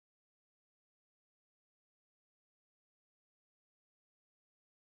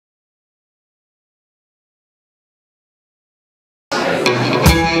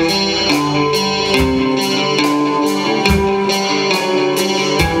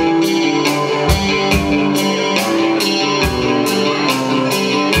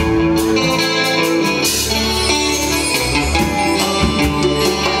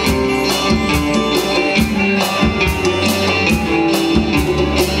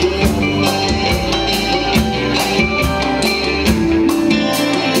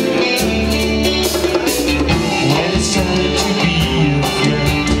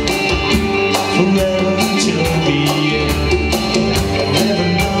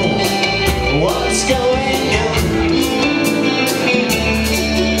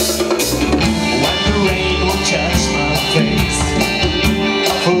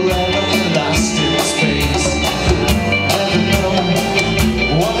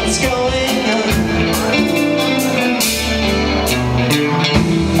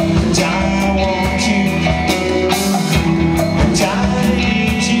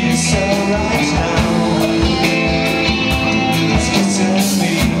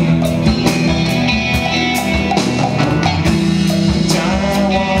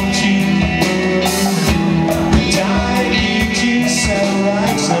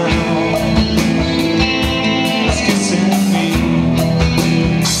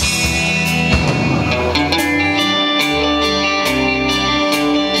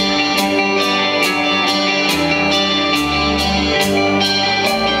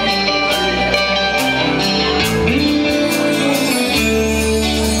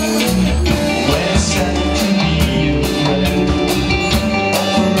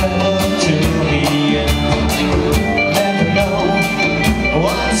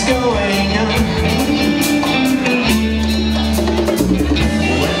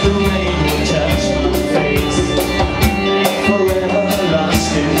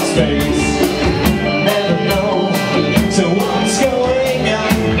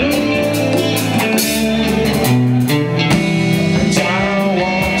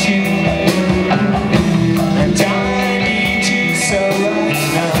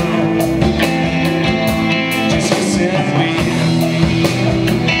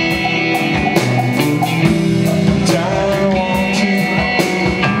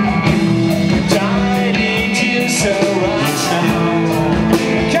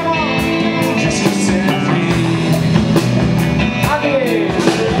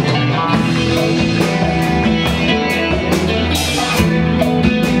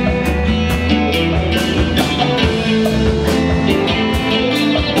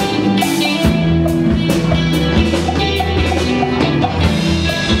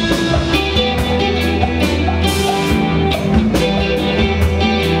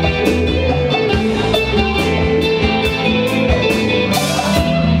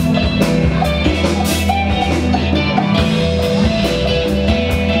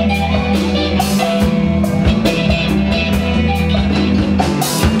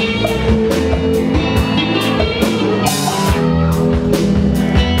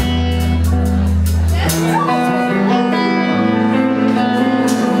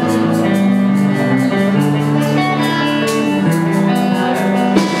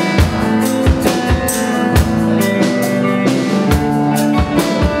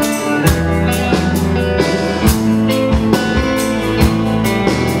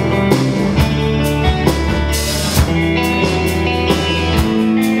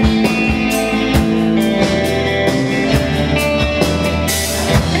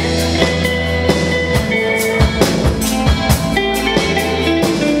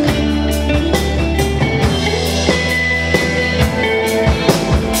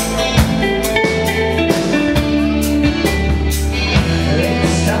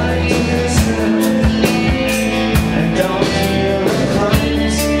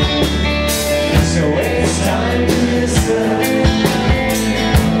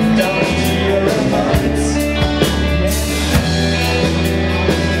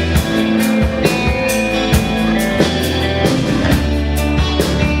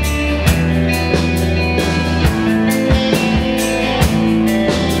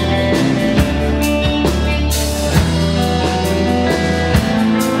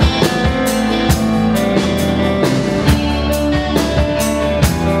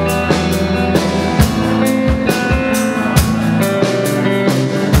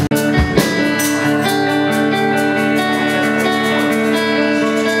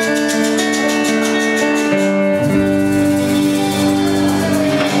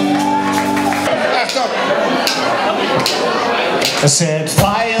I said,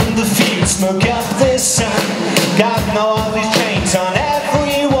 fire in the fields, smoke up the sun. Got no of these chains on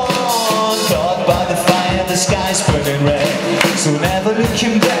everyone. Caught by the fire, the sky's burning red. So never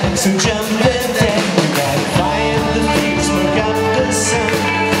looking back, so jump in there. We got fire in the fields, smoke up the sun.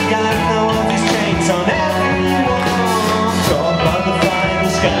 Got no of these chains on everyone. Caught by the fire, the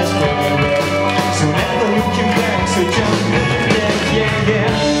sky's burning red. So never looking back, so jump in there, yeah, yeah.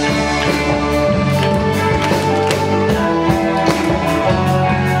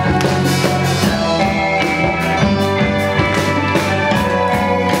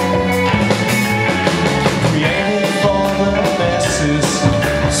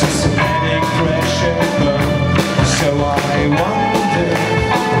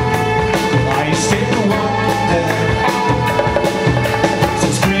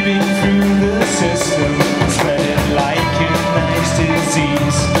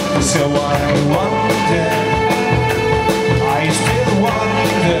 So I wonder, I still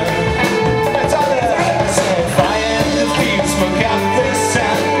wonder. It's all there. So fire in the fields, smoke out the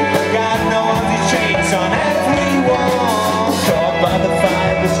sun. Got no of these chains on everyone. Caught by the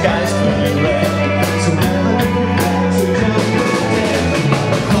fire, the sky's burning red. So never look back, so jump in.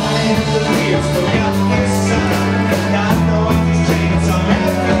 Fire in the fields, smoke out the sun. Got no of these chains on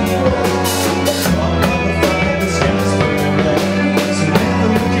everyone. Caught by the fire, the sky's burning red. So never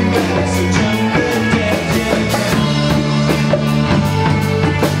looking back, so jump in.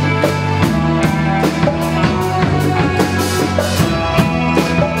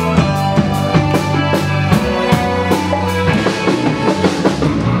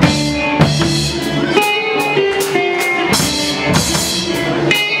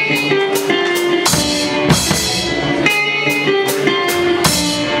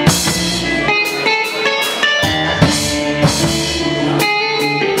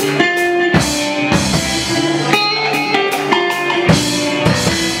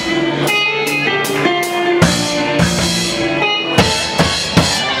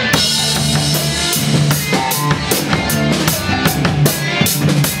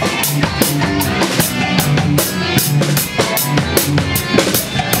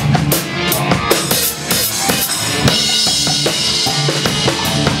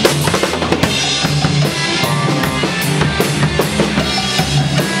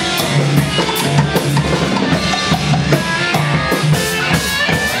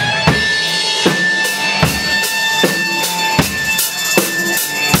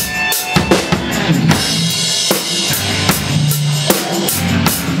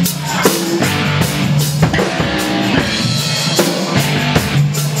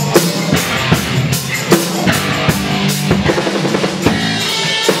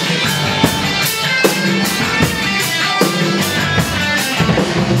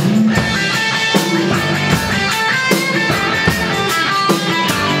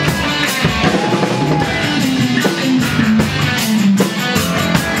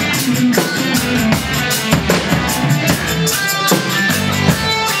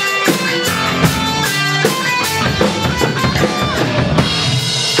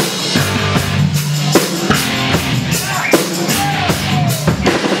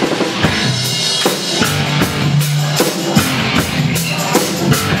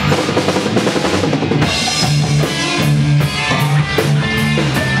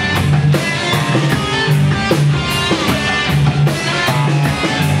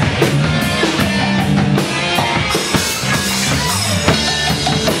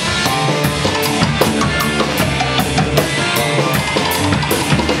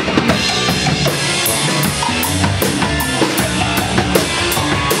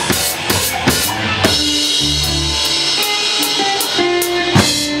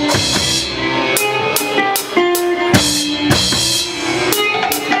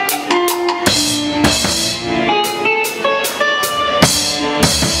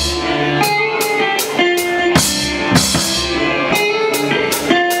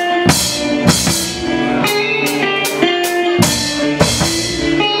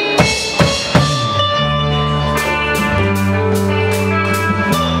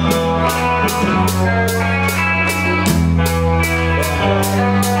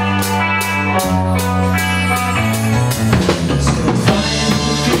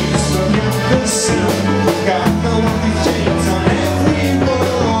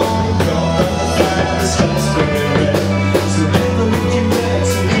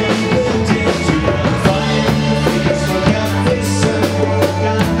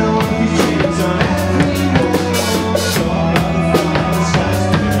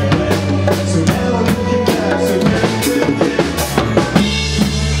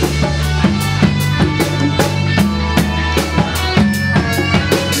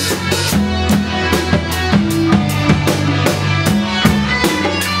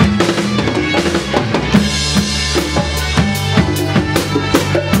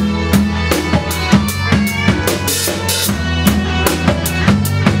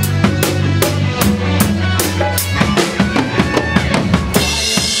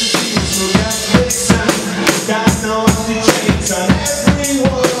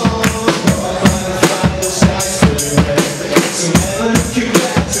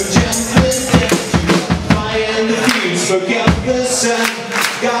 sun.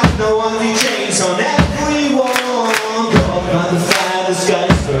 Got no ugly chains on everyone. Caught by the fire, the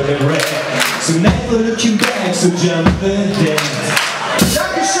sky's burning red. So never looking back, so jump and dance.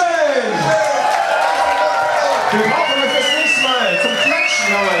 Dankeschön! Wir brauchen euch das nächste Mal zum Klatschen,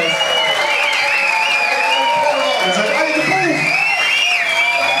 Neues. Ihr seid alle gebucht.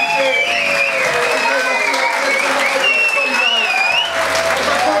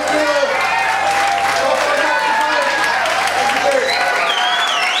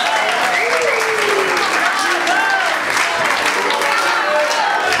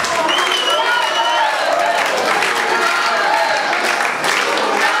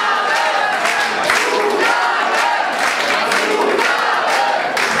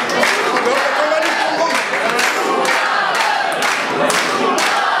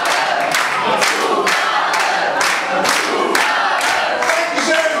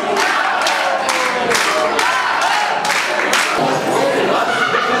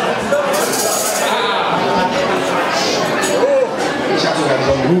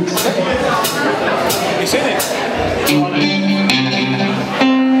 Ich sehe nichts.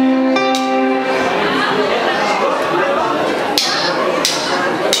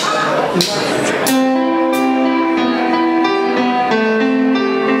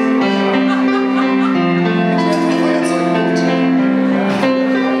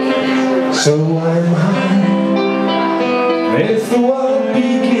 So I'm high. If the world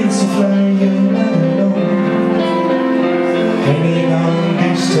begins to fly, you're not alone. Hanging on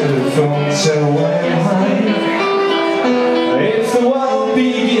this telephone, so I'm high. If the world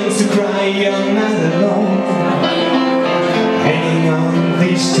begins to cry, you're not alone. Hanging on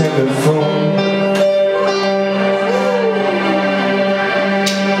this telephone.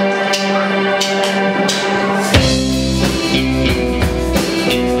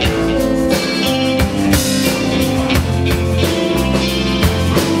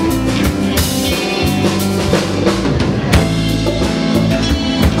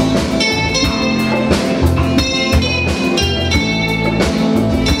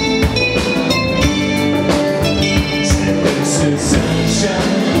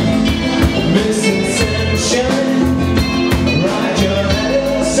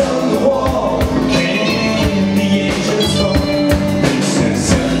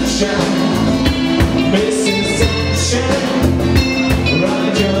 Missing sunshine.